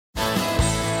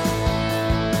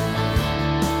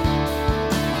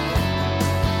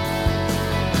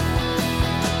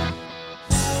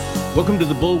Welcome to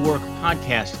the Bulwark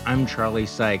Podcast. I'm Charlie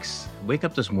Sykes. Wake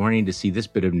up this morning to see this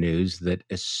bit of news that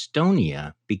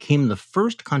Estonia became the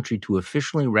first country to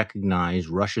officially recognize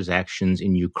Russia's actions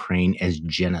in Ukraine as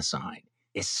genocide.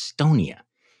 Estonia.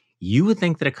 You would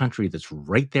think that a country that's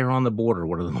right there on the border,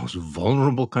 one of the most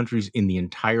vulnerable countries in the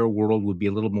entire world, would be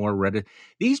a little more ready.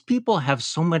 These people have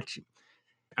so much.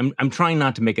 I'm trying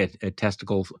not to make a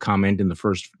testicle comment in the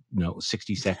first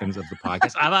 60 seconds of the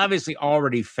podcast. I've obviously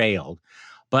already failed.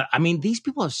 But I mean, these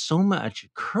people have so much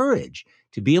courage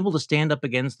to be able to stand up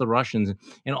against the Russians,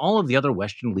 and all of the other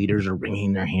Western leaders are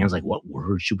wringing their hands like, what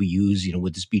words should we use?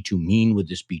 Would this be too mean? Would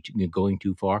this be going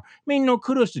too far? I mean, no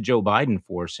kudos to Joe Biden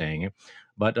for saying it,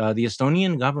 but the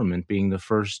Estonian government being the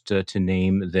first to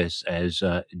name this as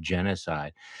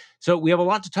genocide. So we have a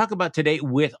lot to talk about today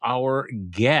with our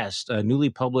guest, newly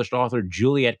published author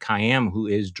Juliette Kayyem, who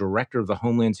is director of the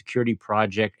Homeland Security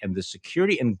Project and the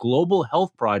Security and Global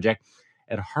Health Project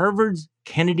at Harvard's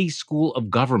Kennedy School of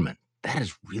Government. That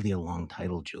is really a long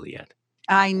title, Juliette.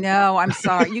 I know. I'm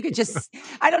sorry. You could just,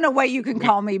 I don't know what you can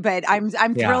call me, but I'm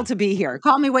thrilled to be here.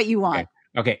 Call me what you want.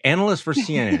 Okay. Analyst for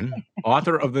CNN,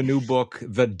 author of the new book,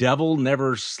 The Devil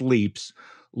Never Sleeps,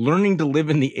 Learning to Live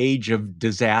in the Age of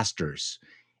Disasters.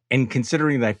 And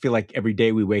considering that I feel like every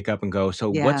day we wake up and go, so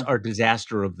what's our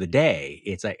disaster of the day?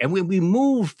 It's like, and we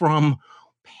move from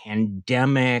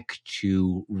pandemic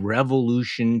to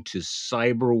revolution to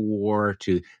cyber war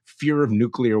to fear of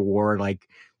nuclear war, like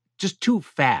just too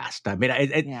fast. I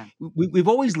mean, we've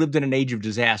always lived in an age of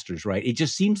disasters, right? It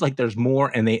just seems like there's more,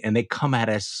 and they come at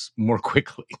us more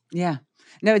quickly. Yeah.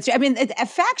 No,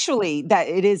 factually that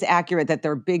it is accurate that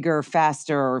they're bigger,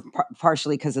 faster,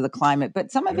 partially because of the climate,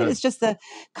 but some of it is just the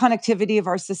connectivity of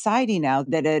our society now,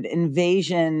 that an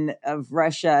invasion of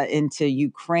Russia into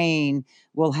Ukraine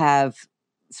will have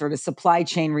sort of supply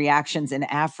chain reactions in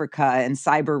Africa and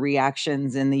cyber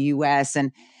reactions in the US.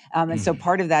 And so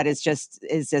part of that is just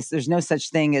there's no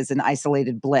such thing as an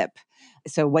isolated blip.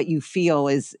 So what you feel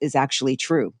is actually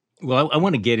true. Well, I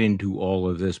want to get into all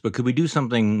of this, but could we do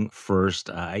something first?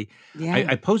 I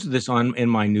posted this in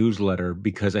my newsletter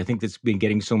because I think that's been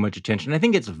getting so much attention. I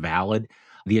think it's valid.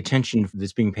 The attention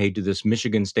that's being paid to this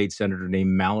Michigan state senator named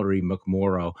Mallory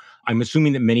McMorrow. I'm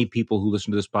assuming that many people who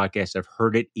listen to this podcast have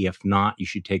heard it. If not, you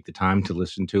should take the time to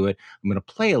listen to it. I'm going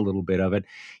to play a little bit of it.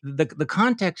 The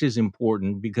context is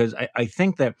important because I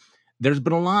think that there's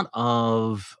been a lot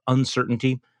of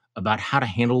uncertainty about how to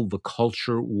handle the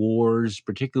culture wars,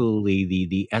 particularly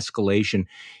the escalation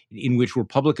in which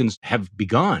Republicans have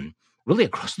begun really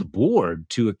across the board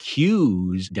to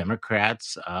accuse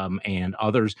Democrats and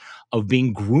others of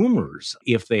being groomers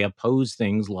if they oppose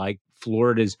things like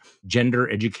Florida's gender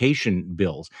education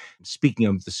bills. Speaking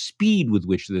of the speed with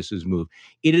which this has moved,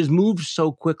 it has moved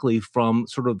so quickly from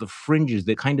sort of the fringes,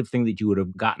 the kind of thing that you would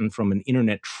have gotten from an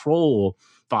internet troll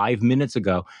 5 minutes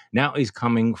ago, now is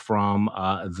coming from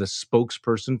the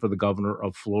spokesperson for the governor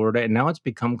of Florida. And now it's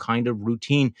become kind of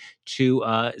routine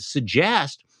to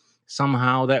suggest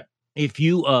somehow that if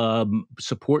you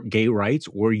support gay rights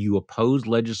or you oppose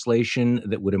legislation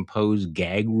that would impose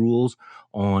gag rules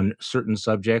on certain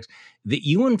subjects, that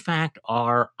you in fact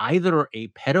are either a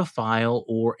pedophile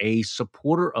or a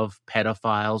supporter of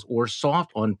pedophiles or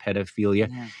soft on pedophilia.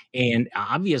 Yeah. And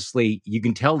obviously you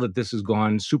can tell that this has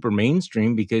gone super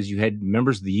mainstream because you had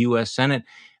members of the U.S. Senate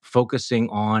focusing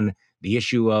on the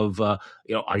issue of,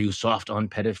 are you soft on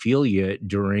pedophilia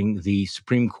during the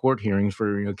Supreme Court hearings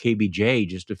for KBJ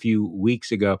just a few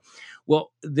weeks ago.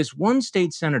 Well, this one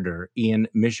state senator in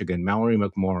Michigan, Mallory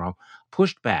McMorrow,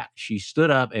 pushed back. She stood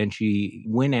up and she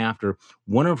went after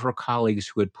one of her colleagues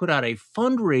who had put out a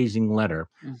fundraising letter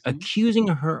accusing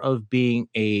her of being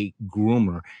a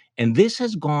groomer. And this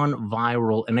has gone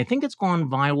viral, and I think it's gone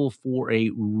viral for a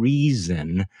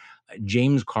reason.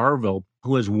 James Carville,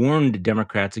 who has warned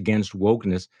Democrats against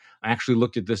wokeness, actually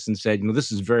looked at this and said,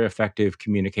 this is very effective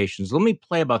communications. Let me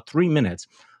play about 3 minutes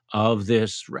of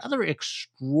this rather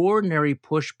extraordinary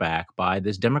pushback by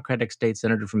this Democratic state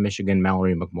senator from Michigan,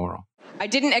 Mallory McMorrow. I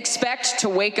didn't expect to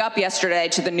wake up yesterday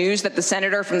to the news that the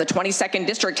senator from the 22nd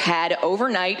district had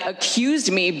overnight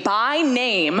accused me by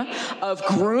name of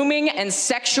grooming and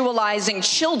sexualizing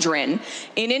children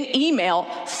in an email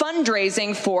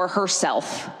fundraising for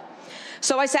herself.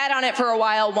 So I sat on it for a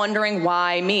while wondering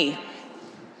why me.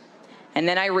 And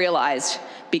then I realized,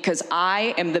 because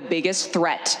I am the biggest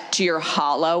threat to your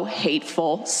hollow,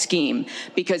 hateful scheme.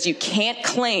 Because you can't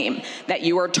claim that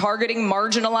you are targeting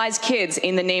marginalized kids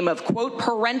in the name of, quote,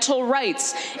 parental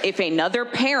rights if another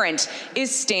parent is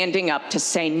standing up to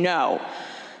say no.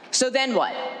 So then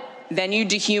what? Then you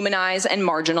dehumanize and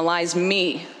marginalize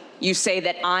me. You say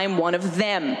that I'm one of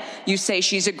them. You say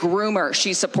she's a groomer.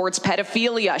 She supports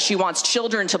pedophilia. She wants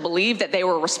children to believe that they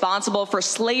were responsible for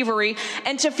slavery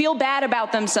and to feel bad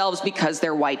about themselves because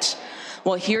they're white.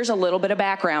 Well, here's a little bit of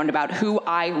background about who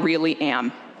I really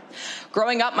am.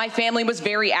 Growing up, my family was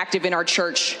very active in our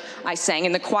church. I sang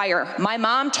in the choir. My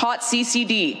mom taught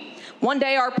CCD. One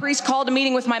day, our priest called a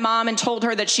meeting with my mom and told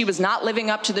her that she was not living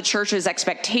up to the church's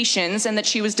expectations and that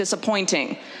she was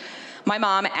disappointing. My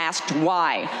mom asked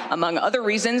why. Among other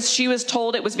reasons, she was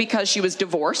told it was because she was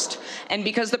divorced and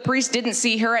because the priest didn't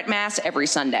see her at Mass every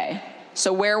Sunday.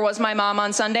 So where was my mom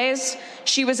on Sundays?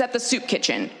 She was at the soup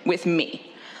kitchen with me.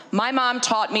 My mom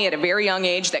taught me at a very young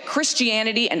age that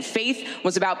Christianity and faith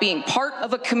was about being part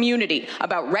of a community,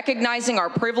 about recognizing our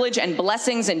privilege and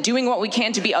blessings and doing what we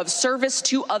can to be of service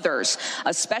to others,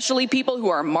 especially people who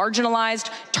are marginalized,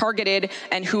 targeted,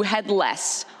 and who had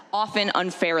less, often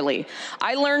unfairly.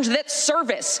 I learned that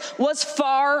service was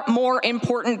far more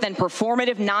important than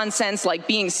performative nonsense like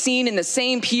being seen in the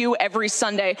same pew every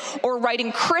Sunday or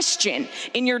writing Christian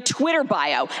in your Twitter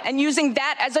bio and using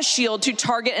that as a shield to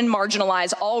target and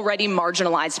marginalize already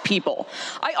marginalized people.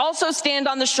 I also stand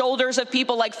on the shoulders of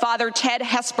people like Father Ted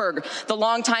Hesburgh, the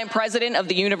longtime president of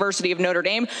the University of Notre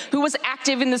Dame, who was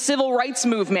active in the civil rights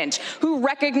movement, who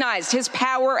recognized his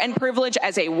power and privilege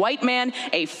as a white man,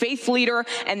 a faith leader,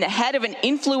 and the head of an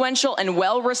influential and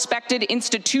well-respected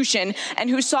institution, and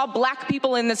who saw Black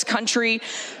people in this country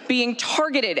being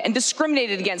targeted and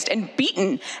discriminated against and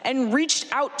beaten, and reached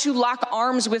out to lock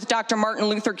arms with Dr. Martin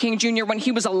Luther King Jr. when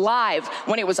he was alive,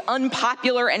 when it was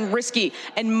unpopular and risky,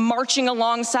 and marching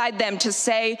alongside them to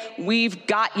say, "We've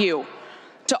got you,"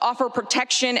 to offer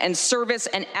protection and service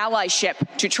and allyship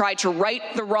to try to right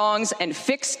the wrongs and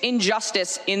fix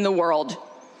injustice in the world.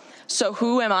 So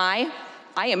who am I?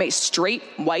 I am a straight,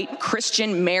 white,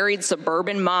 Christian, married,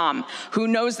 suburban mom who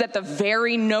knows that the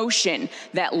very notion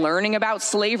that learning about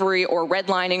slavery or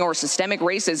redlining or systemic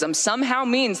racism somehow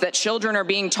means that children are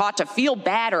being taught to feel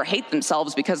bad or hate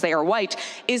themselves because they are white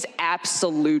is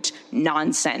absolute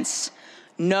nonsense.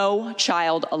 No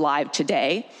child alive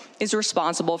today is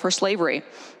responsible for slavery.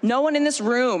 No one in this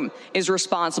room is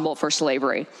responsible for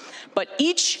slavery. But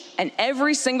each and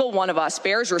every single one of us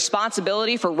bears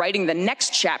responsibility for writing the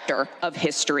next chapter of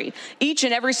history. Each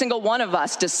and every single one of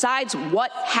us decides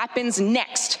what happens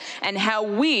next and how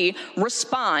we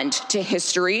respond to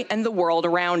history and the world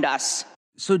around us.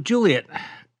 So, Juliette,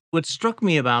 what struck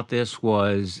me about this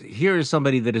was here is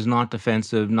somebody that is not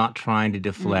defensive, not trying to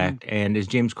deflect. And as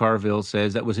James Carville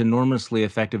says, that was enormously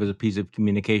effective as a piece of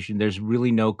communication. There's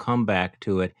really no comeback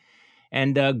to it.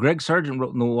 And Greg Sargent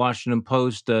wrote in the Washington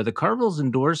Post, the Carville's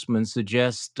endorsement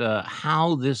suggests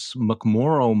how this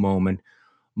McMorrow moment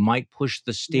might push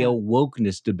the stale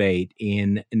wokeness debate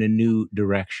in a new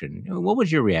direction. What was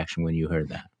your reaction when you heard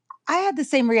that? I had the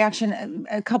same reaction.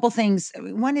 A couple things.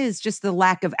 One is just the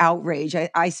lack of outrage.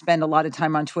 I spend a lot of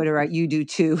time on Twitter. You do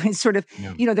too. It's sort of,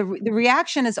 the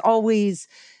reaction is always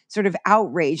sort of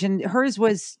outrage. And hers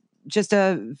was just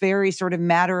a very sort of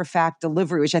matter-of-fact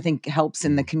delivery, which I think helps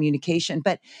in the communication.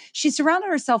 But she surrounded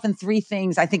herself in three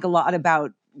things. I think a lot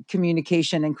about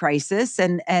communication and crisis,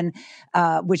 and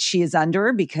which she is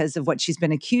under because of what she's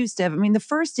been accused of. I mean, the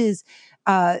first is,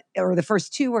 or the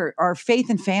first two are faith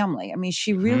and family. I mean,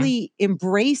 she really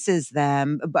embraces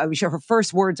them. Her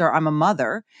first words are, "I'm a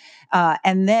mother."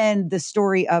 And then the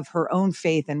story of her own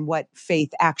faith and what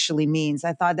faith actually means.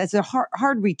 I thought that's a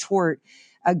hard retort,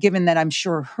 given that I'm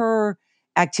sure her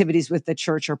activities with the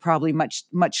church are probably much,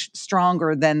 much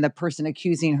stronger than the person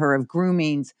accusing her of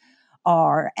groomings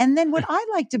are. And then what I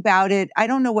liked about it, I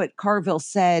don't know what Carville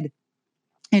said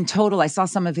in total, I saw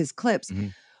some of his clips,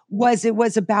 was it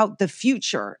was about the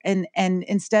future. And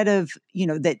instead of,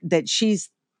 that she's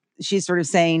sort of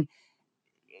saying,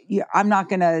 I'm not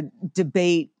going to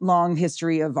debate long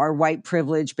history of our white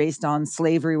privilege based on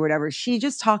slavery or whatever. She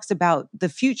just talks about the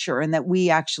future and that we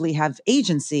actually have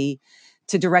agency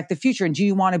to direct the future. And do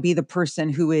you want to be the person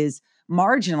who is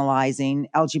marginalizing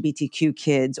LGBTQ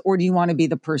kids, or do you want to be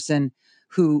the person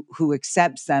who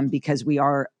accepts them because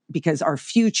our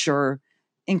future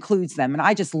includes them? And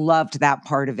I just loved that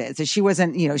part of it. So she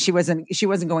wasn't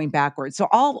going backwards. So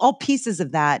all pieces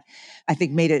of that, I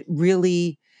think, made it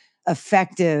really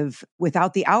effective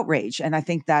without the outrage. And I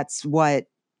think that's what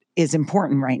is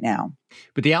important right now.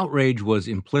 But the outrage was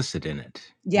implicit in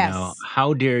it. Yes.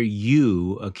 How dare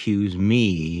you accuse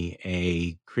me,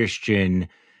 a Christian,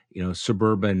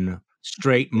 suburban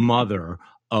straight mother,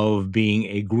 of being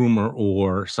a groomer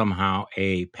or somehow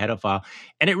a pedophile?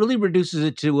 And it really reduces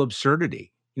it to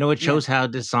absurdity. It shows how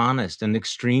dishonest and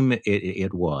extreme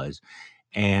it was.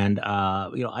 And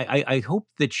I hope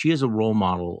that she is a role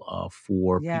model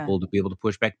for Yeah. people to be able to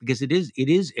push back, because it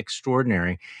is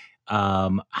extraordinary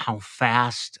how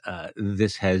fast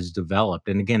this has developed.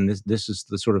 And again, this is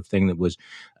the sort of thing that was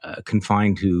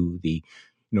confined to the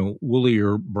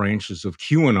woollier branches of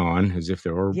QAnon, as if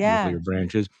there are Yeah. woollier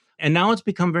branches. And now it's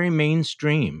become very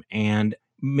mainstream. And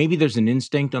maybe there's an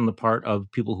instinct on the part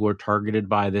of people who are targeted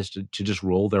by this to just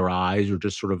roll their eyes or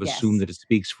just sort of assume Yes. that it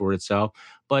speaks for itself.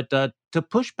 But to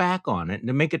push back on it and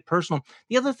to make it personal.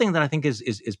 The other thing that I think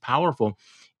is powerful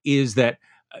is that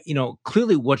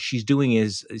clearly what she's doing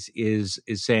is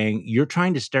saying, you're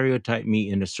trying to stereotype me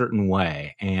in a certain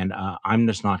way, and I'm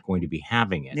just not going to be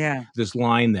having it. Yeah. This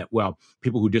line that, well,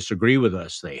 people who disagree with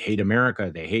us, they hate America,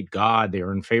 they hate God, they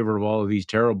are in favor of all of these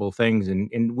terrible things.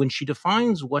 And when she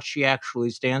defines what she actually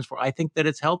stands for, I think that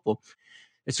it's helpful,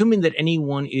 assuming that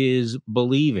anyone is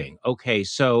believing. Okay,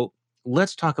 so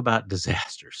let's talk about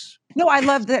disasters. No, I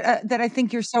love that. That I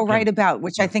think you're so Yeah, right about,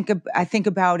 which I think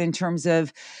about in terms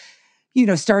of,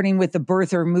 starting with the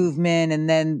birther movement and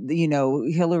then,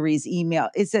 Hillary's email,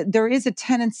 is that there is a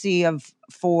tendency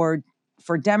for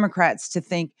Democrats to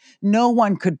think no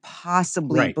one could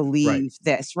possibly right, right. believe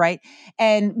this, right?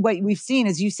 And what we've seen,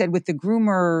 as you said, with the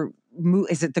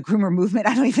is it the groomer movement?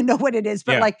 I don't even know what it is,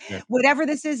 but Yeah, like yeah. whatever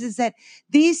this is that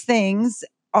these things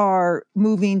are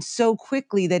moving so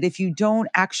quickly that if you don't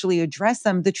actually address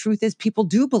them, the truth is people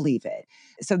do believe it.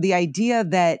 So the idea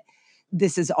that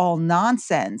this is all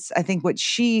nonsense, I think what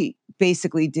she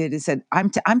basically did is said,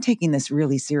 I'm taking this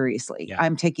really seriously. Yeah.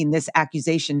 I'm taking this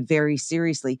accusation very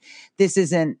seriously. This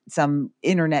isn't some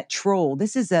internet troll.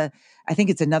 I think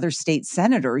it's another state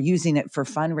senator using it for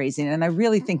fundraising. And I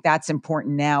really think that's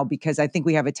important now, because I think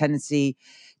we have a tendency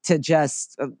to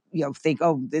just, think,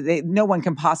 oh, no one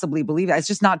can possibly believe that. It's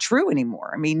just not true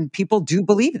anymore. I mean, people do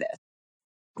believe this.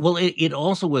 Well, it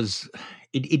also was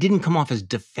it didn't come off as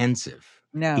defensive.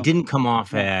 It No, didn't come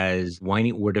off no, as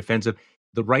whiny or defensive.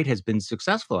 The right has been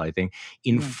successful, I think,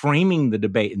 in yeah, framing the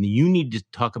debate, and you need to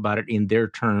talk about it in their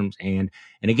terms. And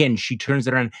again, she turns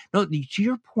it around. No, to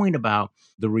your point about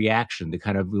the reaction, the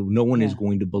kind of no one is yeah,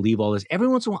 going to believe all this. Every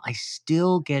once in a while, I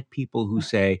still get people who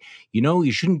say,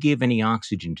 you shouldn't give any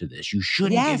oxygen to this. You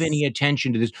shouldn't give yes, any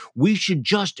attention to this. We should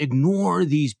just ignore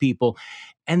these people.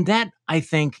 And that, I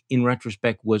think, in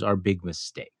retrospect, was our big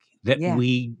mistake, that yeah,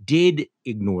 we did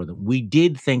ignore them. We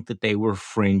did think that they were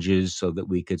fringes so that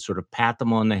we could sort of pat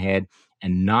them on the head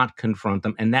and not confront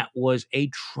them. And that was a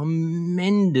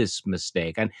tremendous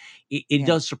mistake. And it yeah.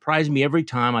 does surprise me every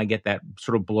time I get that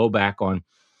sort of blowback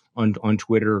on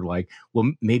Twitter, like,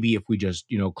 well, maybe if we just,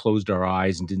 closed our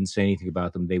eyes and didn't say anything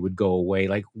about them, they would go away.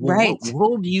 Like, well, what Right.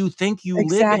 world do you think you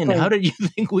live in? How Exactly. did you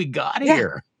think we got Yeah.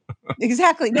 here?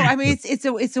 Exactly. No, I mean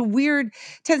it's a weird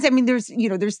tense. I mean, there's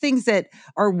things that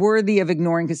are worthy of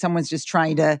ignoring because someone's just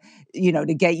trying to,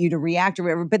 to get you to react or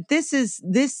whatever. But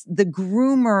the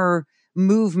groomer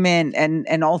movement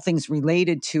and all things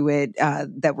related to it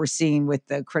that we're seeing with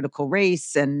the critical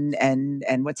race and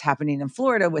what's happening in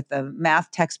Florida with the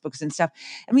math textbooks and stuff.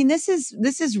 I mean, this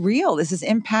is real. This is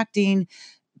impacting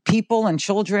people and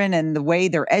children and the way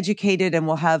they're educated, and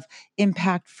will have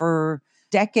impact for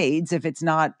decades if it's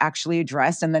not actually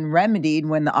addressed and then remedied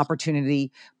when the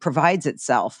opportunity provides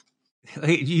itself.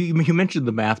 Hey, you mentioned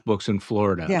the math books in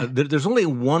Florida. Yeah. There's only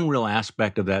one real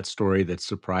aspect of that story that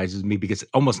surprises me, because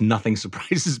almost nothing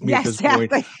surprises me at Yes, this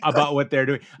point exactly. about what they're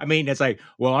doing. I mean, it's like,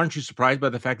 well, aren't you surprised by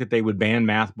the fact that they would ban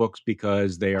math books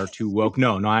because they are too woke?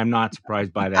 No, no, I'm not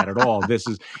surprised by that at all. This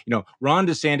is, Ron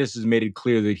DeSantis has made it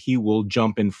clear that he will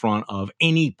jump in front of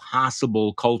any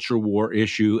possible culture war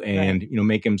issue Right. and,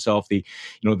 make himself the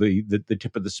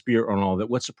tip of the spear on all that.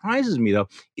 What surprises me, though,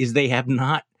 is they have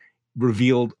not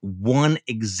revealed one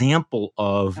example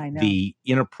of I know. the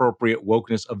inappropriate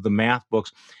wokeness of the math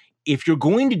books. If you're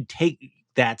going to take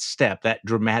that step, that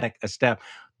dramatic a step,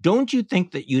 don't you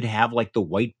think that you'd have like the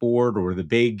whiteboard or the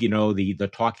big, the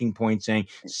talking point saying,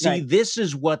 see, Right. this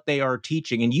is what they are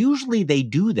teaching? And usually they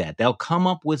do that. They'll come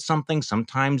up with something.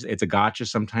 Sometimes it's a gotcha.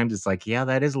 Sometimes it's like, yeah,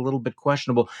 that is a little bit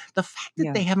questionable. The fact that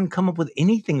Yeah. they haven't come up with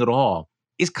anything at all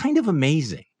is kind of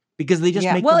amazing, because they just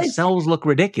Yeah. make Well, it's themselves look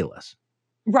ridiculous.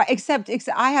 right. Except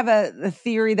I have a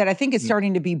theory that I think is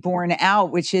starting to be borne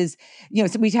out, which is,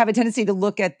 so we have a tendency to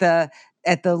look at the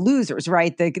losers,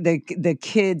 right? The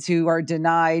kids who are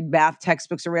denied math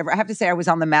textbooks or whatever. I have to say, I was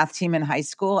on the math team in high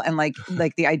school, and like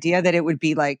the idea that it would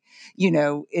be like,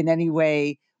 in any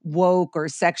way woke or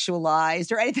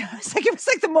sexualized or anything. It was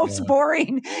like the most Yeah.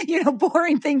 boring,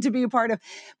 boring thing to be a part of.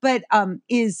 But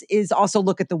is also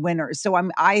look at the winners. So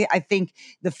I think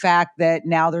the fact that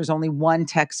now there's only one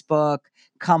textbook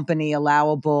company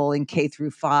allowable in K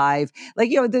through 5. Like,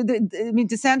 I mean,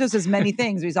 DeSantis is many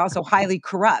things. He's also highly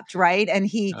corrupt, right? And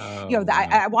he, Oh, wow.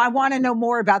 I want to know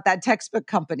more about that textbook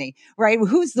company, right?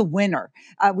 Who's the winner?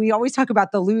 We always talk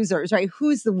about the losers, right?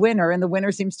 Who's the winner? And the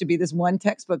winner seems to be this one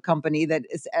textbook company that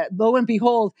is, lo and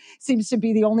behold, seems to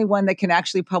be the only one that can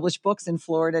actually publish books in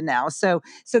Florida now. So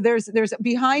there's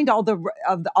behind all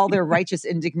all their righteous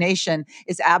indignation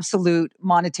is absolute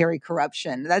monetary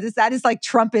corruption. That is like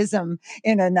Trumpism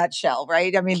in a nutshell,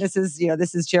 right? I mean, this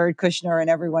is Jared Kushner and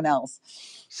everyone else.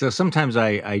 So sometimes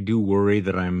I do worry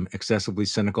that I'm excessively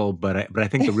cynical, but I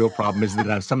think the real problem is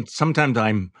that sometimes I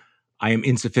am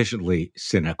insufficiently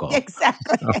cynical.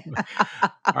 Exactly.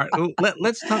 All right,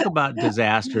 let's talk about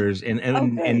disasters, and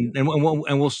Okay.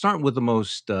 we'll start with the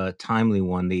most timely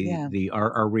one, Yeah.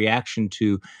 Our reaction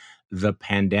to the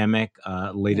pandemic.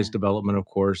 Yeah. Latest development, of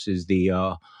course, is the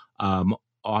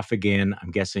off again. I'm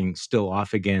guessing still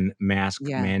off again mask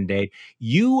Yeah. mandate.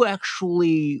 You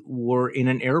actually were in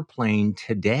an airplane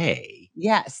today,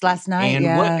 Yes. Last night.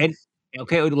 and what? Yeah. And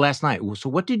okay, last night. So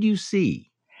what did you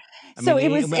see? I So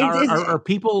mean, it was. are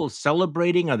people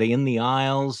celebrating? Are they in the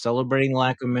aisles celebrating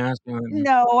lack of masks?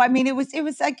 No, I mean it was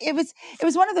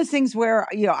one of those things where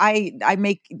I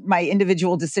make my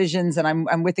individual decisions, and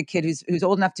I'm with a kid who's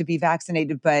old enough to be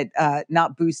vaccinated but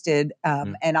not boosted,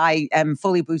 Mm, and I am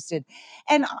fully boosted,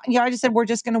 and I just said we're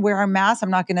just going to wear our masks. I'm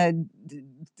not going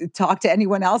to talk to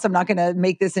anyone else. I'm not going to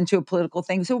make this into a political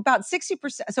thing. So about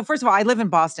 60%. So first of all, I live in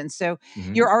Boston, so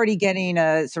mhm. you're already getting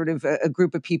a sort of a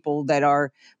group of people that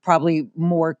are probably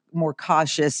more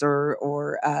cautious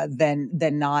or than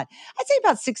not. I'd say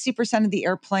about 60% of the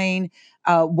airplane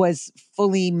was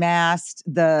fully masked.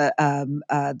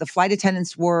 The flight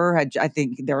attendants were. I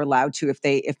think they're allowed to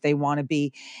if they want to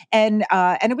be, and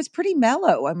it was pretty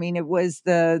mellow. I mean, it was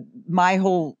my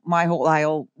whole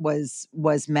aisle was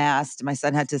masked. My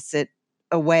son had to sit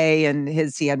away, and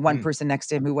he had one Mm. person next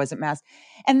to him who wasn't masked,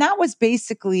 and that was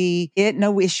basically it.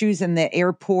 No issues in the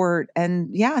airport, and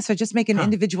yeah, so just make an Huh.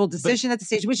 individual But decision at the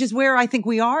stage, which is where I think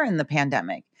we are in the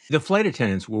pandemic. the flight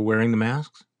attendants were wearing the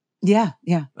masks? Yeah,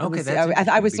 yeah. It Okay, was that's I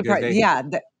interesting was because surprised. they Yeah,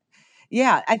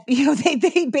 yeah,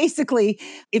 they basically,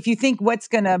 if you think what's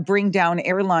going to bring down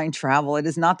airline travel, it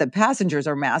is not that passengers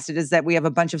are masked. It is that we have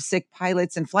a bunch of sick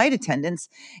pilots and flight attendants,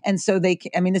 and so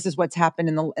I mean, this is what's happened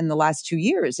in the last 2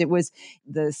 years. It was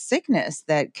the sickness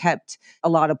that kept a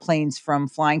lot of planes from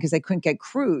flying because they couldn't get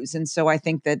crews, and so I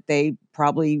think that they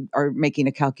probably are making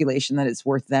a calculation that it's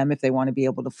worth them if they want to be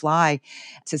able to fly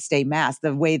to stay masked.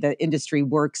 The way the industry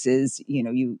works is,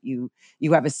 you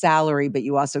have a salary, but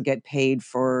you also get paid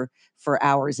for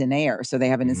hours in air. So they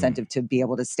have an Mhm. incentive to be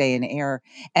able to stay in air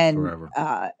and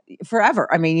Forever. forever.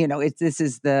 I mean,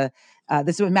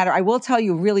 this would matter. I will tell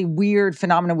you a really weird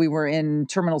phenomenon. We were in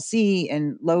Terminal C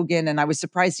in Logan, and I was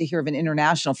surprised to hear of an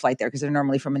international flight there because they're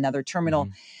normally from another terminal.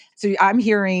 Mhm. So I'm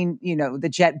hearing, the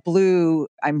JetBlue.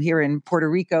 I'm here in Puerto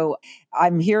Rico.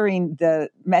 I'm hearing the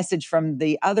message from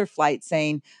the other flight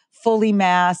saying fully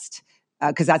masked,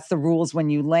 because that's the rules when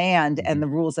you land and Mhm. the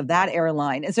rules of that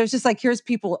airline. And so it's just like, here's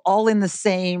people all in the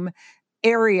same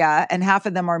area, and half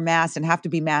of them are masked and have to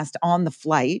be masked on the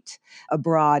flight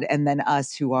abroad, and then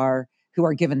us who are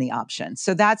given the option.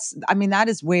 So that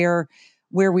is where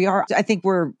we are. I think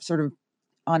we're sort of,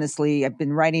 honestly, I've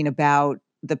been writing about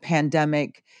the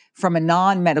pandemic from a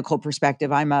non-medical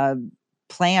perspective. I'm a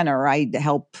planner. I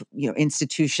help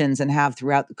institutions and have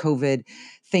throughout the COVID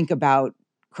think about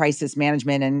crisis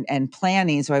management and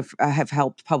planning. So I have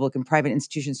helped public and private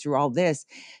institutions through all this.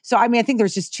 So I mean, I think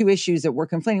there's just two issues that we're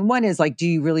conflating. One is like, do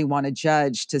you really want a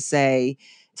judge to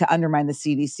undermine the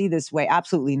CDC this way?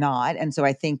 Absolutely not. And so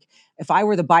I think if I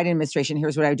were the Biden administration,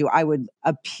 here's what I would do. I would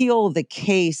appeal the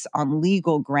case on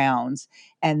legal grounds.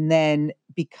 And then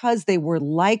because they were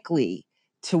likely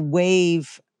to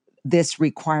waive this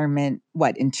requirement,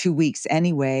 in 2 weeks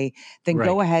anyway, then Right.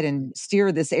 go ahead and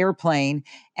steer this airplane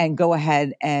and go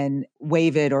ahead and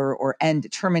waive it or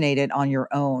terminate it on your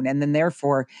own. And then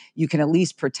therefore you can at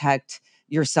least protect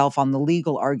yourself on the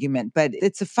legal argument. But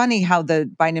it's funny how the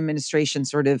Biden administration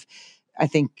sort of, I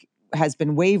think, has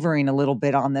been wavering a little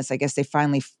bit on this. I guess they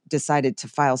finally decided to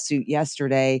file suit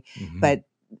yesterday, Mhm. but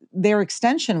their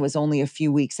extension was only a few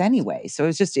weeks anyway. So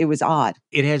it was odd.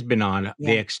 It has been on.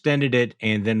 They Yeah. extended it,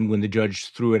 and then when the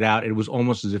judge threw it out, it was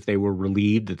almost as if they were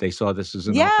relieved that they saw this as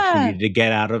an Yeah, opportunity to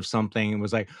get out of something. It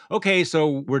was like, okay,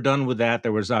 so we're done with that.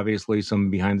 There was obviously some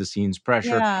behind the scenes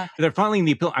pressure. yeah, They're filing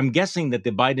the appeal. I'm guessing that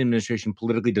the Biden administration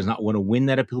politically does not want to win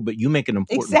that appeal, but you make an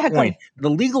important point. exactly. The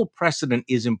legal precedent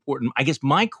is important. I guess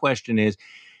my question is,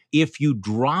 if you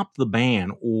drop the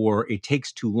ban or it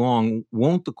takes too long,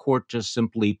 won't the court just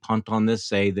simply punt on this,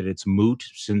 say that it's moot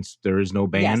since there is no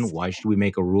ban? Yes. Why should we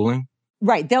make a ruling?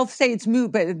 Right. They'll say it's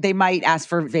moot, but they might ask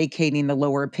for vacating the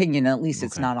lower opinion. At least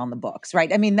it's Okay. not on the books,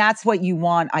 right? I mean, that's what you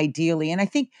want ideally. And I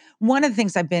think one of the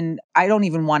things I don't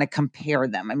even want to compare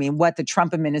them. I mean, what the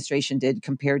Trump administration did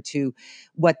compared to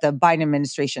what the Biden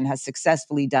administration has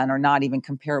successfully done are not even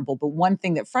comparable. But one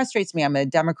thing that frustrates me, I'm a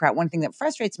Democrat, one thing that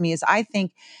frustrates me is I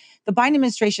think the Biden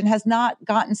administration has not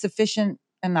gotten sufficient,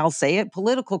 and I'll say it,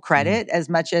 political credit as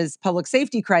much as public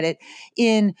safety credit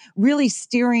in really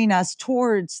steering us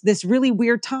towards this really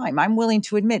weird time. I'm willing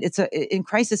to admit in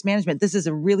crisis management, this is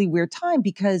a really weird time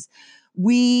because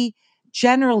we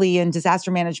generally in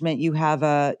disaster management, you have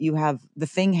the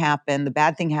thing happen, the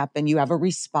bad thing happen, you have a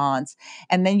response,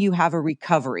 and then you have a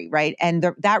recovery, right? And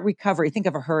that recovery, think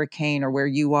of a hurricane or where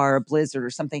you are, a blizzard or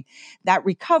something, that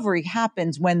recovery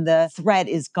happens when the threat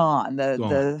is gone.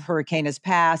 The hurricane has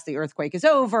passed, the earthquake is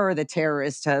over, the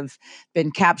terrorists have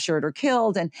been captured or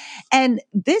killed. And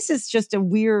this is just a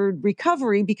weird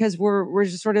recovery because we're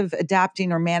just sort of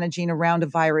adapting or managing around a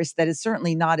virus that is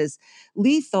certainly not as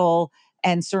lethal.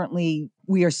 And certainly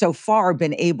we are so far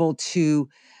been able to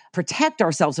protect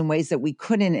ourselves in ways that we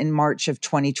couldn't in March of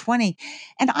 2020.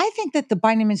 And I think that the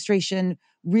Biden administration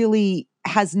really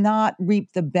has not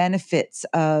reaped the benefits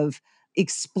of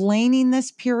explaining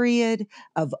this period,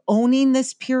 of owning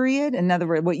this period. In other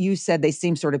words, what you said, they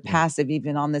seem sort of passive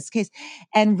even on this case,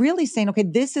 and really saying, okay,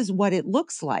 this is what it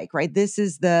looks like, right? This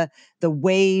is the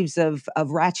waves of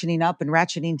ratcheting up and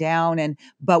ratcheting down.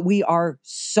 But we are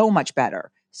so much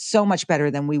better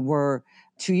than we were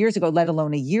 2 years ago, let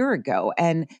alone a year ago.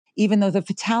 And even though the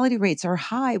fatality rates are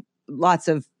high, lots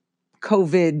of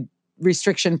COVID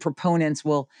restriction proponents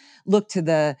will look to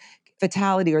the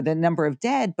fatality or the number of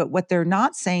dead. But what they're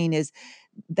not saying is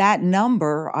that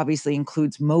number obviously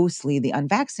includes mostly the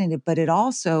unvaccinated, but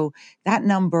that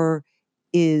number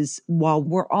is, while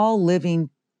we're all living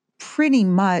pretty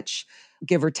much,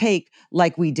 give or take,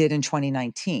 like we did in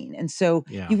 2019. And so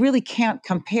you really can't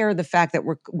compare the fact that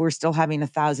we're still having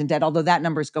 1,000 dead, although that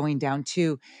number is going down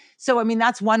too. So, I mean,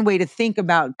 that's one way to think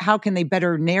about how can they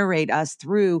better narrate us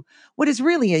through what is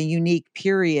really a unique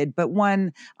period, but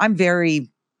one I'm very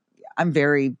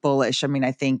bullish. I mean,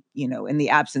 I think, in the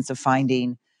absence of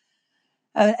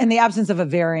a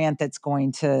variant that's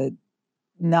going to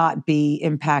not be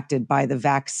impacted by the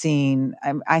vaccine,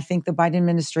 I think the Biden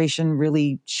administration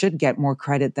really should get more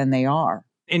credit than they are.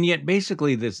 And yet,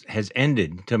 basically, this has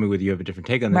ended. Tell me whether you have a different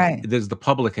take on this. Right. The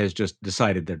public has just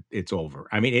decided that it's over.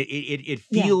 I mean, it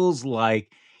feels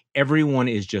like everyone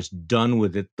is just done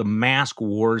with it. The mask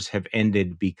wars have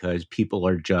ended because people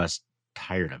are just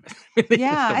tired of it.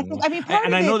 Yeah,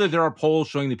 I know that there are polls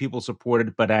showing that people support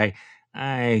it, but I put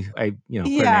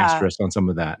an asterisk on some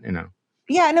of that.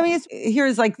 Yeah, and I mean,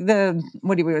 here's like the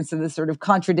sort of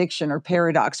contradiction or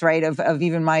paradox, right, of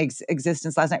even my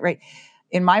existence last night, right?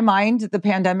 In my mind, the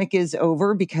pandemic is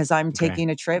over because I'm taking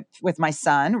a trip with my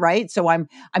son, right? So I'm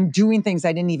doing things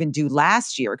I didn't even do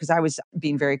last year because I was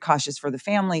being very cautious for the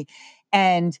family,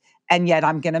 and yet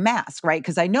I'm going to mask, right?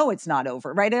 Because I know it's not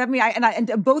over, right? I mean,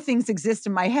 and both things exist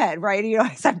in my head, right?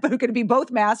 I'm going to be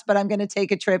both masked, but I'm going to take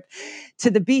a trip to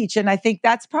the beach, and I think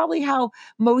that's probably how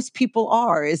most people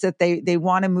are, is that they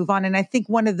want to move on. And I think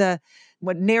one of the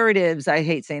narratives, I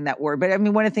hate saying that word, but I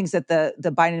mean, one of the things that the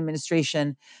Biden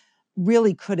administration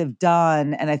really could have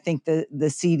done, and I think the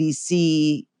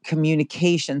CDC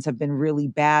communications have been really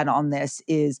bad on this,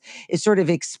 is sort of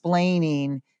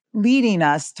leading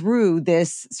us through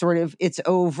this sort of it's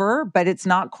over, but it's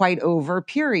not quite over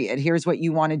period. Here's what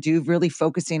you want to do, really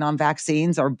focusing on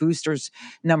vaccines. Our boosters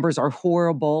numbers are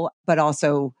horrible, but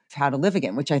also how to live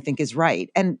again, which I think is right.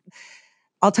 And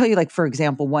I'll tell you, like, for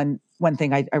example, one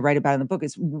thing I write about in the book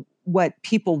is what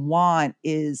people want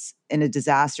is in a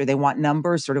disaster. They want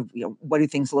numbers, sort of, what do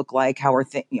things look like? How are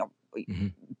things,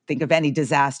 think of any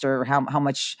disaster, how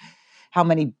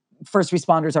many first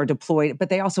responders are deployed, but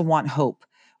they also want hope,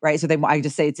 right? So I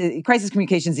just say crisis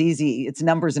communication is easy. It's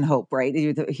numbers and hope, right?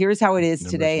 Here's how it is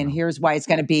today, and here's why it's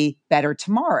going to be better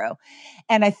tomorrow.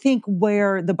 And I think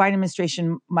where the Biden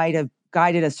administration might have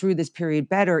guided us through this period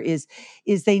better is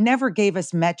they never gave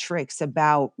us metrics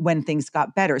about when things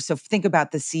got better. So think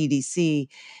about the CDC,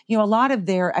 a lot of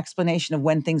their explanation of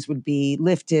when things would be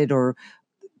lifted, or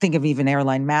think of even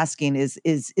airline masking,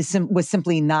 was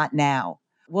simply not now.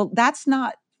 Well, that's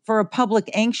not for a public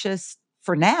anxious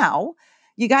for now.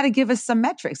 You got to give us some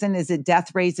metrics. And is it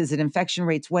death rates? Is it infection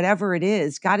rates? Whatever it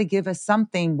is, got to give us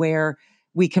something where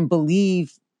we can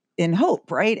believe in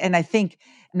hope, right? And I think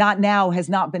not now has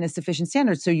not been a sufficient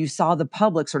standard. So you saw the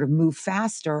public sort of move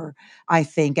faster, I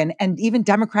think, and even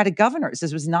Democratic governors.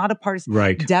 This was not a partisan.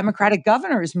 Right. Democratic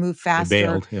governors move They faster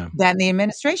bailed, yeah. than the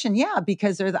administration. Yeah,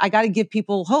 because I got to give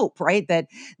people hope, right? That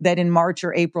in March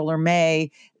or April or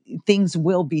May, things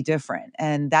will be different.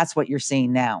 And that's what you're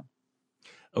seeing now.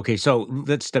 Okay, so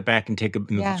let's step back and take a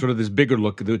Yeah. sort of this bigger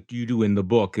look that you do in the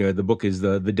book. The book is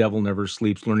the Devil Never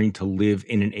Sleeps: Learning to Live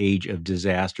in an Age of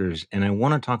Disasters, and I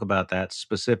want to talk about that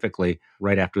specifically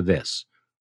right after this.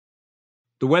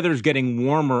 The weather's getting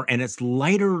warmer and it's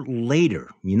lighter later.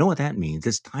 You know what that means?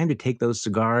 It's time to take those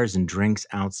cigars and drinks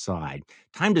outside.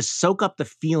 Time to soak up the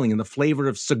feeling and the flavor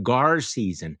of cigar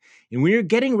season. And when you're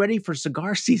getting ready for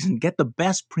cigar season, get the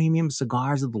best premium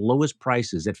cigars at the lowest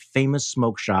prices at Famous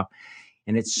Smoke Shop.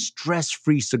 And it's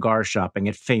stress-free cigar shopping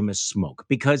at Famous Smoke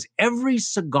because every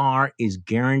cigar is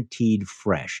guaranteed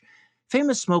fresh.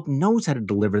 Famous Smoke knows how to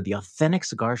deliver the authentic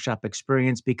cigar shop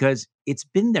experience because it's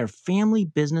been their family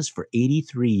business for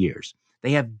 83 years.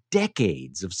 They have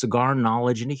decades of cigar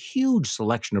knowledge and a huge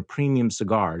selection of premium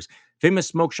cigars. Famous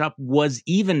Smoke Shop was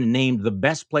even named the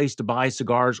best place to buy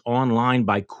cigars online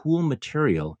by Cool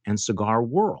Material and Cigar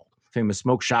World. Famous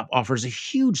Smoke Shop offers a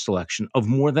huge selection of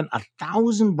more than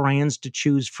 1,000 brands to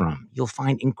choose from. You'll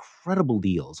find incredible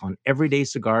deals on everyday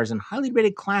cigars and highly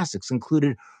rated classics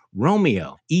included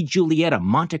Romeo, E. Juliette,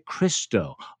 Monte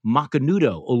Cristo,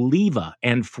 Macanudo, Oliva,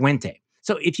 and Fuente.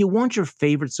 So if you want your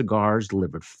favorite cigars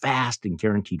delivered fast and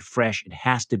guaranteed fresh, it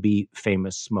has to be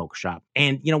Famous Smoke Shop.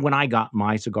 And, when I got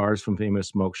my cigars from Famous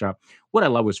Smoke Shop, what I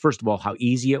love was, first of all, how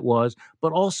easy it was,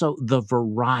 but also the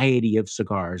variety of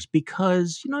cigars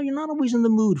because, you're not always in the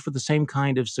mood for the same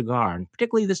kind of cigar. And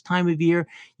particularly this time of year,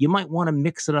 you might want to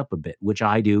mix it up a bit, which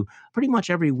I do pretty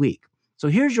much every week. So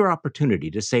here's your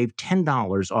opportunity to save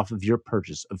 $10 off of your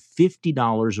purchase of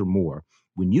 $50 or more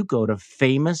when you go to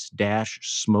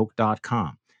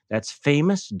famous-smoke.com. That's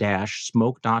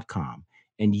famous-smoke.com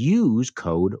and use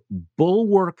code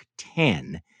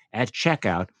BULWARK10 at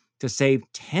checkout to save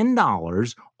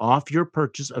 $10 off your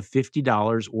purchase of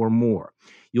 $50 or more.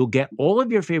 You'll get all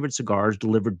of your favorite cigars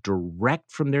delivered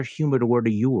direct from their humidor to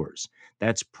yours.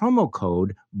 That's promo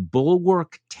code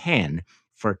BULWARK10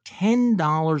 for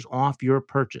 $10 off your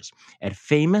purchase at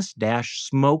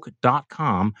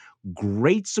famous-smoke.com.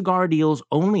 Great cigar deals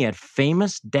only at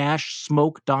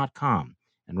famous-smoke.com.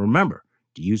 And remember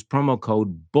to use promo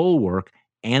code BULWARK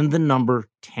and the number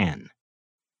 10.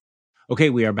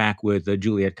 Okay, we are back with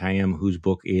Juliette Kayyem, whose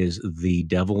book is The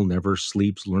Devil Never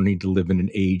Sleeps: Learning to Live in an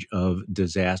Age of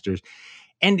Disasters.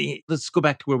 And let's go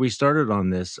back to where we started on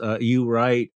this. You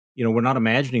write, we're not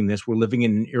imagining this. We're living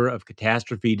in an era of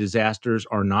catastrophe. Disasters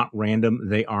are not random.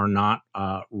 They are not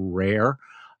rare.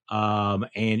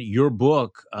 And your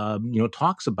book,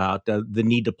 talks about the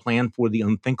need to plan for the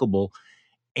unthinkable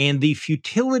and the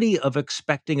futility of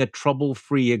expecting a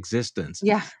trouble-free existence.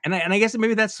 Yeah. And I guess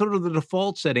maybe that's sort of the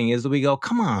default setting is that we go,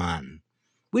 come on,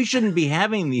 we shouldn't be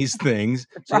having these things.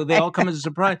 So Right. they all come as a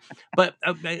surprise. But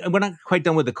we're not quite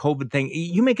done with the COVID thing.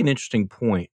 You make an interesting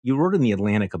point. You wrote in The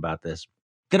Atlantic about this,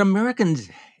 that Americans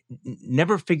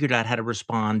never figured out how to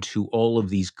respond to all of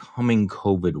these coming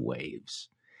COVID waves.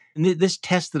 And this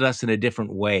tested us in a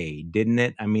different way, didn't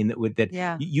it? I mean,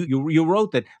 Yeah. you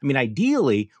wrote that. I mean,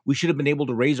 ideally, we should have been able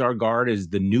to raise our guard as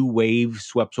the new wave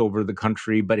swept over the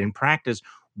country, but in practice,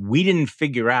 we didn't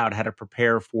figure out how to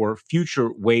prepare for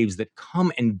future waves that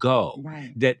come and go.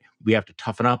 Right. That we have to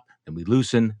toughen up, then we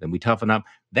loosen, then we toughen up.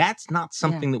 That's not Yeah.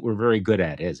 something that we're very good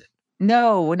at, is it?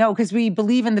 No, because we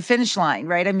believe in the finish line,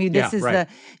 right? I mean, this Yeah, is right.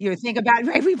 think about,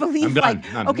 right? We I'm believe done.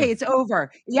 like, I'm okay, done. it's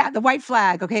over. Yeah, the white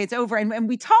flag. Okay, it's over. And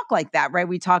we talk like that, right?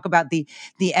 We talk about the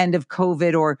end of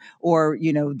COVID or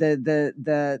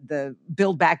the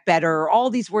build back better, all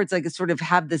these words like sort of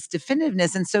have this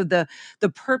definitiveness. And so the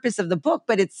purpose of the book,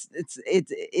 but it's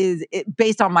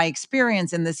based on my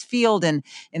experience in this field and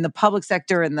in the public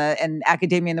sector and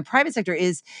academia and the private sector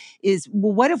is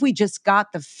well, what if we just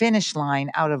got the finish line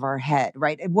out of our head,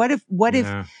 right? And what if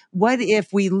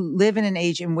we live in an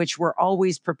age in which we're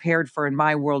always prepared for, in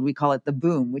my world, we call it the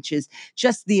boom, which is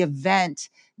just the event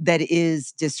that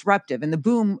is disruptive. And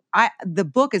the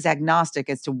book is agnostic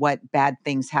as to what bad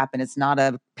things happen. It's not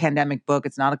a pandemic book.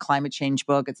 It's not a climate change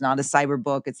book. It's not a cyber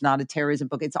book. It's not a terrorism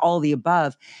book. It's all the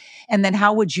above. And then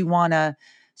how would you want to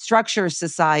structure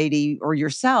society or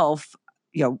yourself,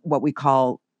 what we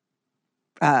call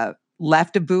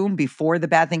left a boom before the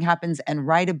bad thing happens and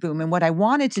right a boom. And what I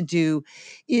wanted to do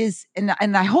is, and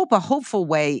I hope a hopeful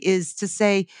way is to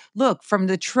say, look, from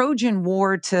the Trojan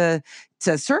War to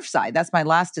Surfside, that's my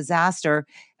last disaster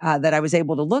that I was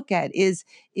able to look at, is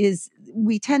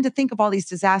we tend to think of all these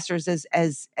disasters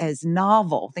as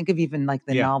novel. Think of even like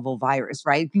the novel virus,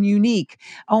 right? Unique.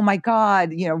 Oh my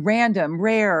God, random,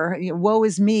 rare, woe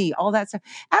is me, all that stuff.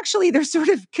 Actually, they're sort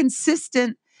of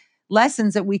consistent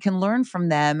lessons that we can learn from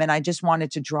them. And I just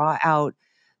wanted to draw out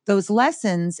those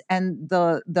lessons. And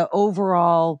the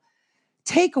overall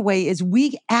takeaway is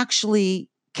we actually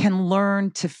can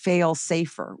learn to fail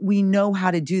safer. We know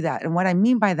how to do that. And what I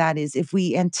mean by that is if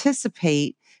we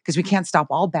anticipate, because we can't stop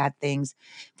all bad things,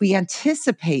 if we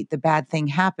anticipate the bad thing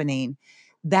happening,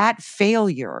 that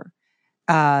failure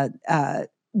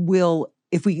will,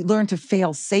 if we learn to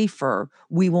fail safer,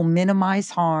 we will minimize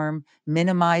harm,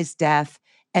 minimize death,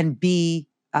 and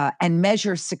and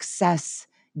measure success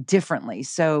differently.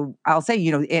 So I'll say,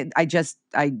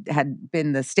 I had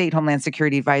been the state Homeland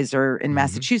Security advisor in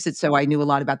Massachusetts, so I knew a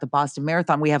lot about the Boston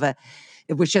Marathon.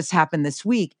 Which just happened this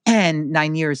week and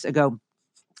 9 years ago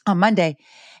on Monday,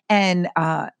 and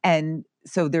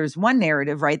so there's one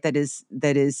narrative, right? That is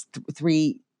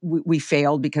three. We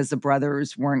failed because the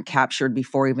brothers weren't captured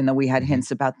before, even though we had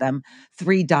hints about them.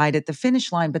 3 died at the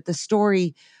finish line. But the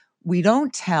story we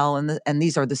don't tell, and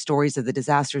these are the stories of the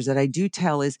disasters that I do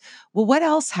tell, is, well, what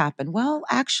else happened? Well,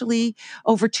 actually,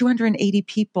 over 280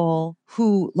 people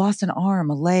who lost an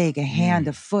arm, a leg, a hand,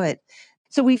 a foot.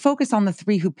 So we focus on the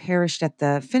 3 who perished at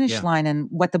the finish line. And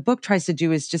what the book tries to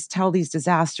do is just tell these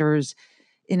disasters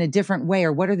in a different way,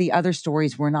 or what are the other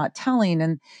stories we're not telling?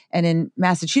 And in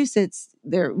Massachusetts,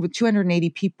 there with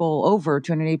 280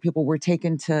 people were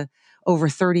taken to over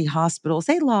 30 hospitals.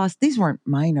 These weren't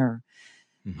minor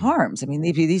harms. I mean,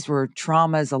 these were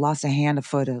traumas, a loss of a hand, a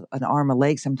foot, an arm, a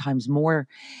leg, sometimes more.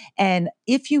 And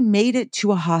if you made it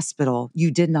to a hospital,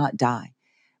 you did not die.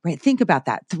 Right? Think about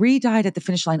that. 3 died at the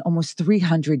finish line. Almost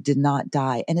 300 did not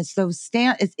die. And it's those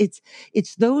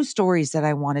it's those stories that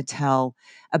I want to tell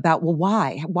about, well,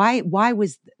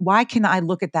 why can I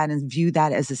look at that and view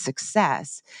that as a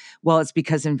success? Well, it's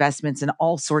because investments in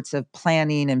all sorts of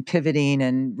planning and pivoting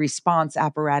and response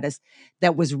apparatus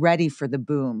that was ready for the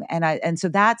boom. And so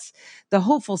that's the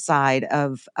hopeful side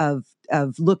of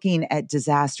looking at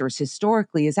disasters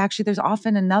historically, is actually there's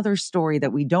often another story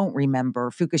that we don't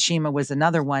remember. Fukushima was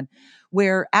another one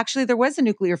where actually there was a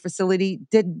nuclear facility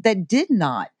that did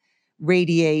not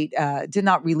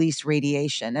release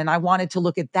radiation. And I wanted to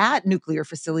look at that nuclear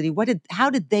facility. How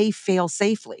did they fail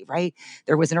safely, right?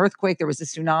 There was an earthquake, there was a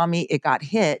tsunami, it got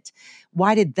hit.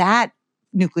 Why did that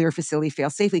nuclear facility fail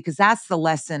safely? Because that's the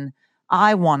lesson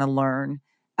I want to learn,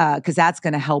 because that's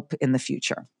going to help in the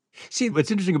future. See, what's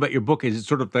interesting about your book is it's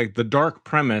sort of like the dark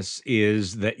premise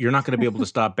is that you're not going to be able to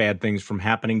stop bad things from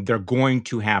happening. They're going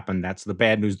to happen. That's the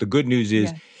bad news. The good news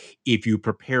is if you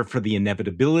prepare for the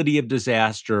inevitability of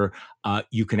disaster,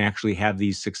 you can actually have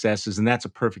these successes. And that's a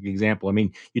perfect example. I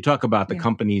mean, you talk about the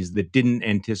companies that didn't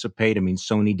anticipate. I mean,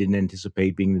 Sony didn't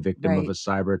anticipate being the victim of a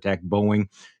cyber attack. Boeing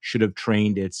should have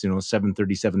trained its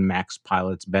 737 MAX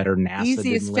pilots better. NASA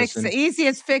didn't listen.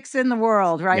 Easiest fix in the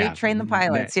world, right? Yeah. Train the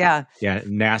pilots.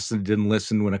 NASA didn't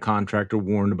listen when a contractor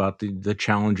warned about the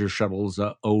Challenger shuttle's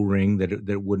O-ring that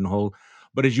it wouldn't hold.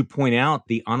 But as you point out,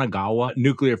 the Onagawa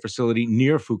nuclear facility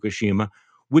near Fukushima,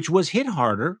 which was hit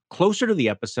harder, closer to the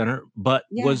epicenter, but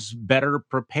was better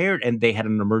prepared. And they had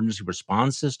an emergency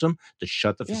response system to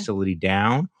shut the facility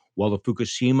down while the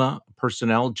Fukushima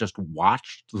personnel just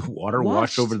watched the water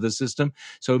wash over the system.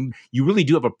 So you really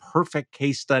do have a perfect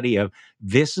case study of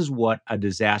this is what a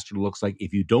disaster looks like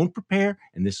if you don't prepare,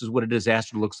 and this is what a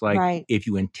disaster looks like if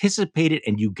you anticipate it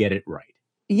and you get it right.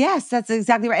 Yes, that's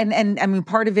exactly right. And I mean,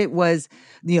 part of it was,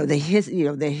 the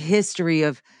history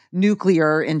of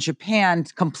nuclear in Japan,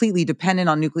 completely dependent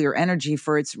on nuclear energy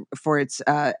for its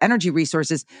energy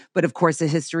resources. But of course, the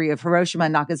history of Hiroshima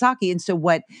and Nagasaki. And so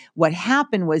what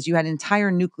happened was you had an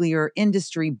entire nuclear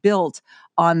industry built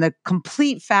on the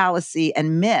complete fallacy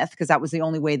and myth, because that was the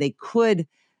only way they could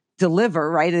deliver,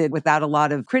 right, without a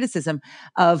lot of criticism,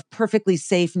 of perfectly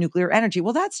safe nuclear energy.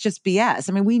 Well, that's just BS.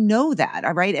 I mean, we know that,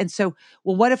 all right? And so,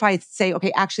 well, what if I say,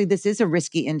 okay, actually, this is a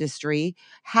risky industry.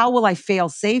 How will I fail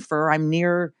safer? I'm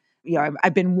near,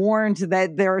 I've been warned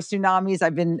that there are tsunamis.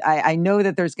 I know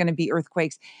that there's going to be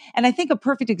earthquakes. And I think a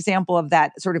perfect example of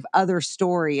that sort of other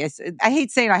story is, I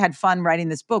hate saying I had fun writing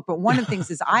this book, but one of the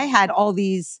things is I had all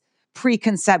these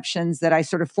preconceptions that I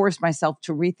sort of forced myself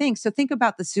to rethink. So think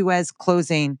about the Suez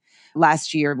closing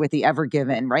last year with the Ever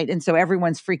Given, right? And so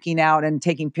everyone's freaking out and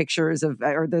taking pictures of,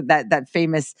 or that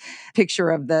famous picture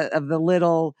of the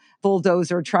little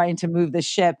bulldozer trying to move the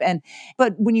ship.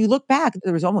 But when you look back,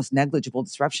 there was almost negligible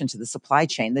disruption to the supply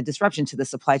chain. The disruption to the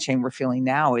supply chain we're feeling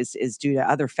now is due to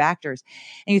other factors.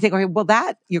 And you think, okay, well,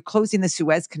 that you're closing the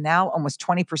Suez Canal. Almost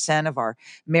 20% of our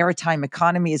maritime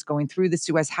economy is going through the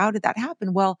Suez. How did that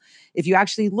happen? Well, if you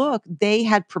actually look, they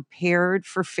had prepared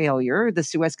for failure. The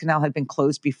Suez Canal had been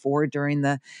closed before during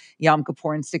the Yom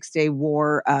Kippur and Six-Day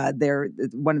War. They're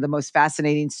one of the most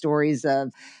fascinating stories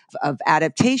of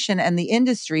adaptation. And the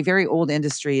industry, very old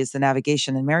industry, is the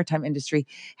navigation and maritime industry,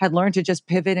 had learned to just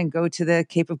pivot and go to the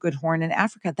Cape of Good Horn in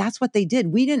Africa. That's what they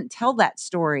did. We didn't tell that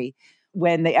story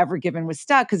when the Ever Given was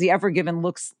stuck, because the Ever Given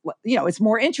looks, it's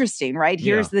more interesting, right?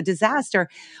 Here's the disaster.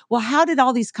 Well, how did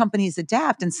all these companies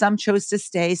adapt? And some chose to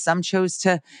stay, some chose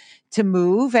to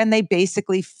move, and they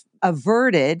basically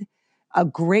averted a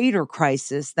greater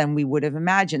crisis than we would have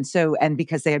imagined. So, and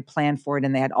because they had planned for it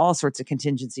and they had all sorts of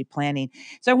contingency planning.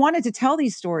 So I wanted to tell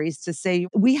these stories to say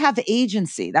we have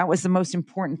agency. That was the most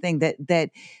important thing, that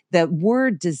the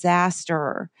word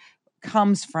disaster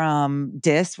comes from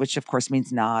dis, which of course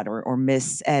means not or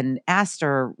miss, and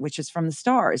aster, which is from the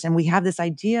stars. And we have this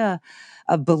idea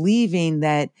of believing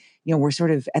that, we're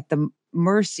sort of at the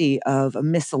mercy of a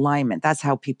misalignment. That's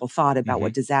how people thought about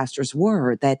what disasters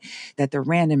were, that they're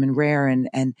random and rare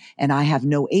and I have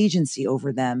no agency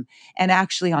over them. And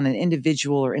actually on an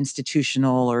individual or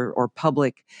institutional or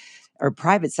public or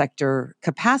private sector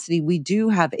capacity, we do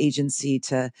have agency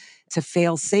to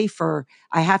fail safer.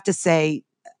 I have to say,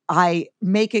 I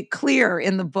make it clear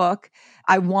in the book,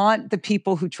 I want the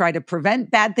people who try to prevent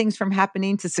bad things from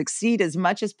happening to succeed as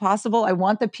much as possible. I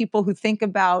want the people who think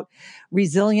about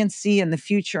resiliency in the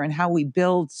future and how we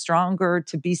build stronger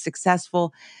to be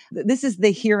successful. This is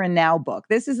the here and now book.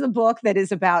 This is the book that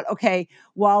is about, okay,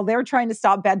 while they're trying to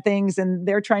stop bad things and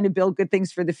they're trying to build good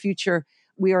things for the future,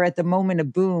 we are at the moment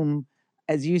of boom.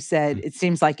 As you said, it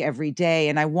seems like every day.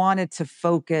 And I wanted to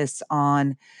focus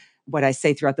on what I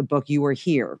say throughout the book, you are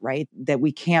here, right? That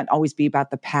we can't always be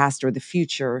about the past or the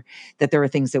future, that there are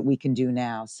things that we can do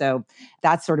now. So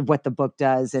that's sort of what the book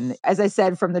does. And as I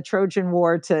said, from the Trojan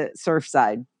War to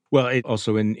Surfside. Well, it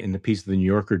also in the piece the New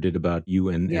Yorker did about you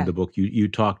and the book, you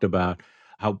talked about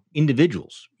how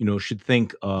individuals, should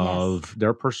think of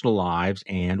their personal lives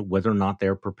and whether or not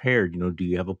they're prepared. Do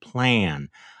you have a plan?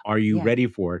 Are you ready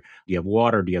for it? Do you have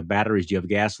water? Do you have batteries? Do you have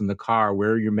gas in the car?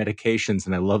 Where are your medications?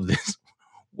 And I love this.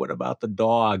 What about the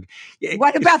dog?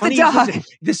 What about the dog?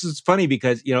 This is funny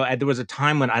because, there was a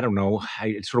time when, I don't know,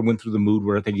 I sort of went through the mood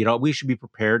where I think, we should be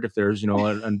prepared if there's,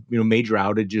 major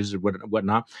outages or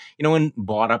whatnot, and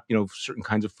bought up, certain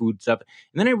kinds of food stuff.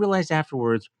 And then I realized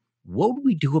afterwards, what would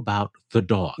we do about the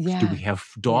dogs? Do we have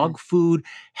dog food?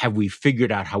 Have we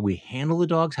figured out how we handle the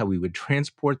dogs, how we would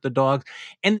transport the dogs?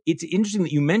 And it's interesting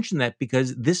that you mentioned that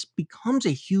because this becomes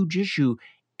a huge issue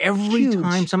every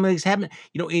time something's happening.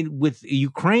 With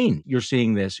Ukraine, you're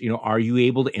seeing this. Are you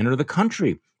able to enter the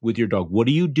country with your dog? What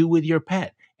do you do with your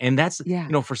pet? And that's,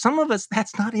 for some of us,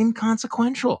 that's not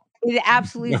inconsequential. It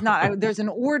absolutely is not. There's an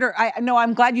order.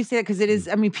 I'm glad you say that because it is.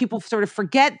 I mean, people sort of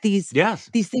forget these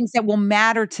things that will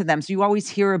matter to them. So you always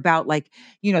hear about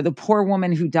the poor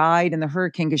woman who died in the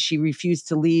hurricane because she refused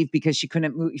to leave because she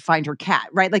couldn't find her cat,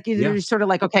 right? Like you're sort of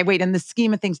like, okay, wait, in the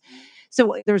scheme of things.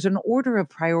 So there's an order of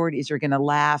priorities. You're going to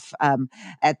laugh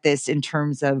at this in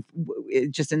terms of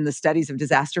just in the studies of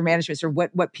disaster management or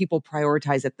what people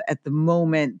prioritize at the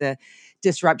moment the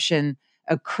disruption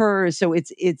occurs. So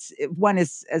it's one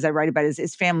is, as I write about,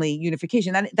 is family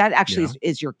unification. That actually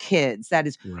is your kids. That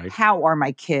is how are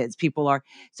my kids? People are.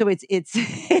 So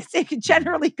it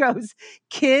generally goes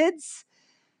kids,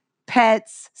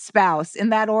 pets, spouse, in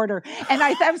that order. And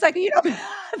I was like,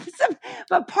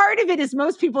 but part of it is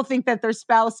most people think that their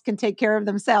spouse can take care of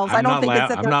themselves. I don't think it's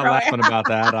that I'm not laughing about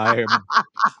that.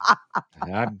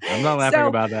 I'm not laughing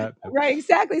about that. Right,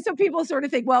 exactly. So people sort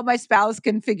of think, well, my spouse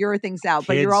can figure things out,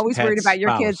 but you're always worried about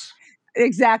your kids.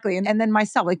 Exactly. And then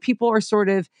myself, people are sort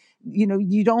of,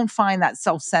 you don't find that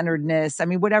self-centeredness. I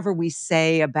mean, whatever we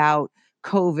say about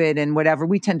COVID and whatever,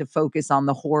 we tend to focus on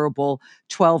the horrible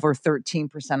 12 or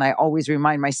 13%. I always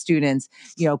remind my students,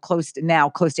 close to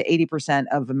 80%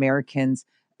 of Americans,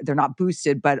 they're not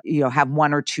boosted, but, have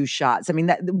one or two shots. I mean,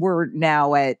 that we're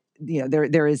now at,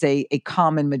 there is a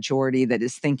common majority that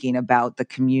is thinking about the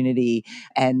community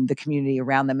and the community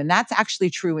around them. And that's actually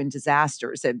true in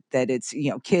disasters, that it's,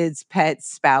 kids, pets,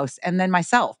 spouse, and then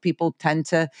myself. People tend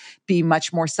to be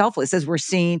much more selfless as we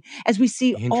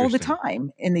see all the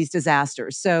time in these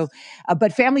disasters. So,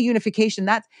 but family unification,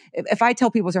 that's, if I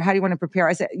tell people, so how do you want to prepare?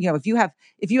 I say, if you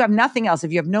have nothing else,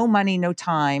 if you have no money, no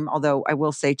time, although I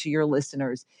will say to your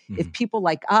listeners, if people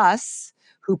like us,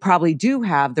 who probably do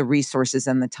have the resources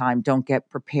and the time don't get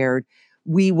prepared,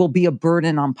 we will be a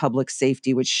burden on public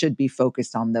safety, which should be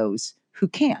focused on those who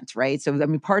can't, right? So, I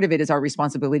mean, part of it is our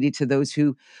responsibility to those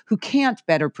who can't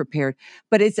better prepared,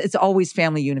 but it's always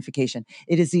family unification.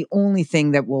 It is the only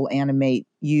thing that will animate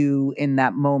you in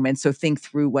that moment. So think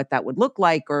through what that would look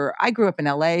like. Or I grew up in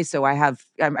LA, so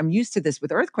I'm used to this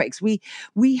with earthquakes. We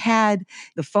had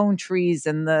the phone trees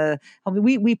and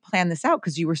we planned this out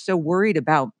because you were so worried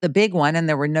about the big one, and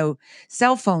there were no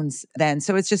cell phones then.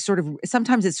 So it's just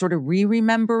sometimes it's sort of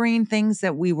remembering things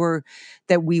that we were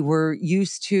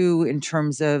used to in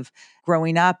terms of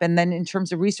growing up. And then in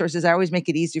terms of resources, I always make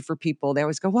it easy for people. They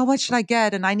always go, well, what should I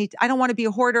get? And I don't want to be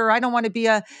a hoarder. I don't want to be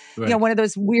one of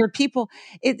those weird people.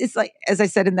 It's like, as I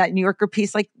said in that New Yorker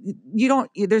piece, like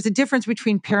there's a difference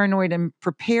between paranoid and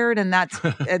prepared. And that's,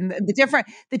 and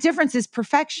the difference is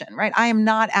perfection, right? I am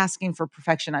not asking for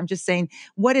perfection. I'm just saying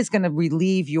what is going to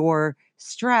relieve your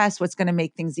stress, what's going to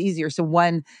make things easier. So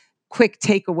one quick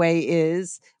takeaway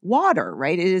is water,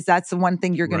 right? That's the one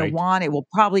thing you're going to want. It will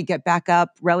probably get back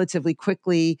up relatively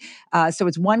quickly. So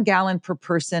it's 1 gallon per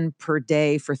person per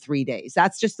day for 3 days.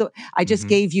 That's just I just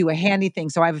gave you a handy thing.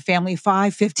 So I have a family of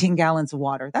 5, 15 gallons of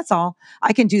water. That's all.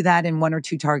 I can do that in 1 or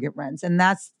 2 Target runs. And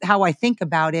that's how I think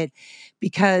about it,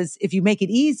 because if you make it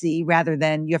easy rather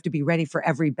than you have to be ready for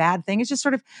every bad thing, it's just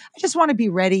sort of, I just want to be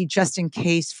ready just in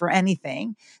case for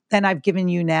anything. Then I've given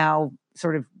you now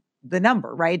sort of the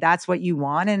number, right? That's what you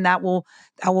want. And that will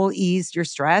ease your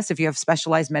stress. If you have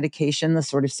specialized medication, the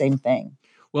sort of same thing.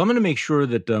 Well, I'm going to make sure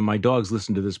that my dogs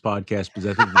listen to this podcast, because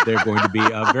I think that they're going to be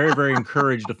very, very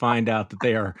encouraged to find out that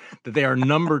they are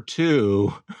number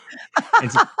 2.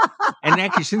 And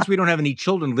actually, since we don't have any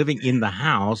children living in the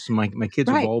house, my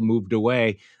kids have all moved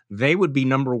away. They would be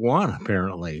number 1,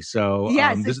 apparently. So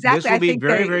yes, exactly. This will be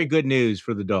very, very good news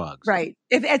for the dogs. Right.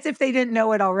 As if they didn't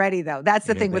know it already, though. That's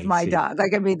the thing with my dog.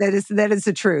 Like, I mean, that is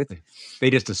the truth. They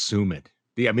just assume it.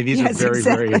 I mean, these are very,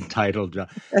 very entitled.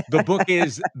 The book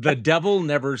is The Devil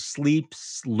Never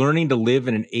Sleeps, Learning to Live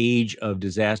in an Age of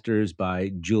Disasters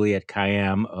by Juliette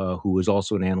Kayyem, who is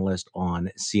also an analyst on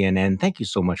CNN. Thank you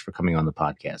so much for coming on the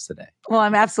podcast today. Well,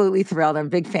 I'm absolutely thrilled. I'm a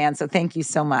big fan, so thank you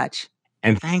so much.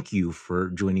 And thank you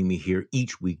for joining me here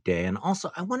each weekday. And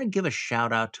also, I want to give a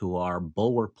shout out to our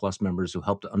Bulwark Plus members who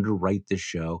help to underwrite this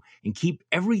show and keep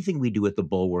everything we do at the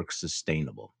Bulwark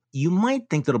sustainable. You might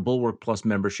think that a Bulwark Plus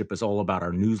membership is all about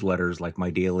our newsletters like my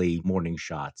daily morning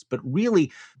shots, but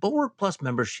really, Bulwark Plus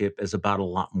membership is about a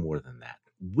lot more than that.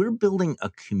 We're building a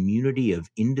community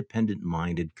of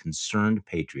independent-minded, concerned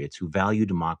patriots who value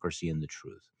democracy and the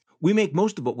truth. We make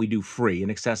most of what we do free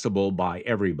and accessible by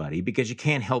everybody, because you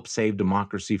can't help save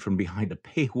democracy from behind a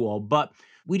paywall, but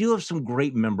we do have some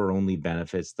great member-only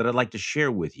benefits that I'd like to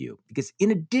share with you, because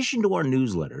in addition to our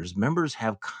newsletters, members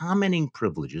have commenting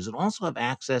privileges and also have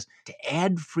access to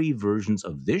ad-free versions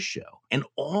of this show and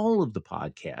all of the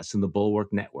podcasts in the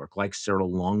Bulwark Network, like Sarah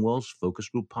Longwell's Focus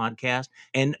Group podcast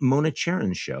and Mona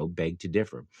Charon's show, Beg to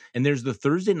Differ. And there's the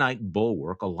Thursday Night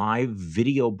Bulwark, a live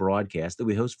video broadcast that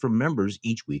we host for members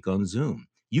each week on Zoom.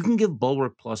 You can give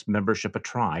Bulwark Plus membership a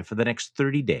try for the next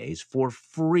 30 days for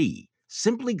free.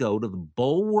 Simply go to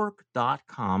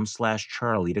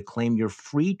thebulwark.com/Charlie to claim your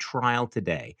free trial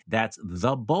today. That's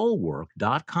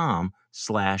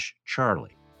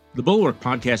thebulwark.com/Charlie. The Bulwark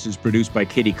podcast is produced by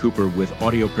Katie Cooper with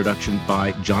audio production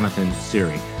by Jonathan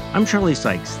Siri. I'm Charlie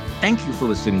Sykes. Thank you for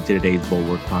listening to today's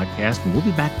Bulwark podcast, and we'll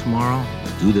be back tomorrow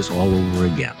to do this all over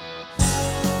again.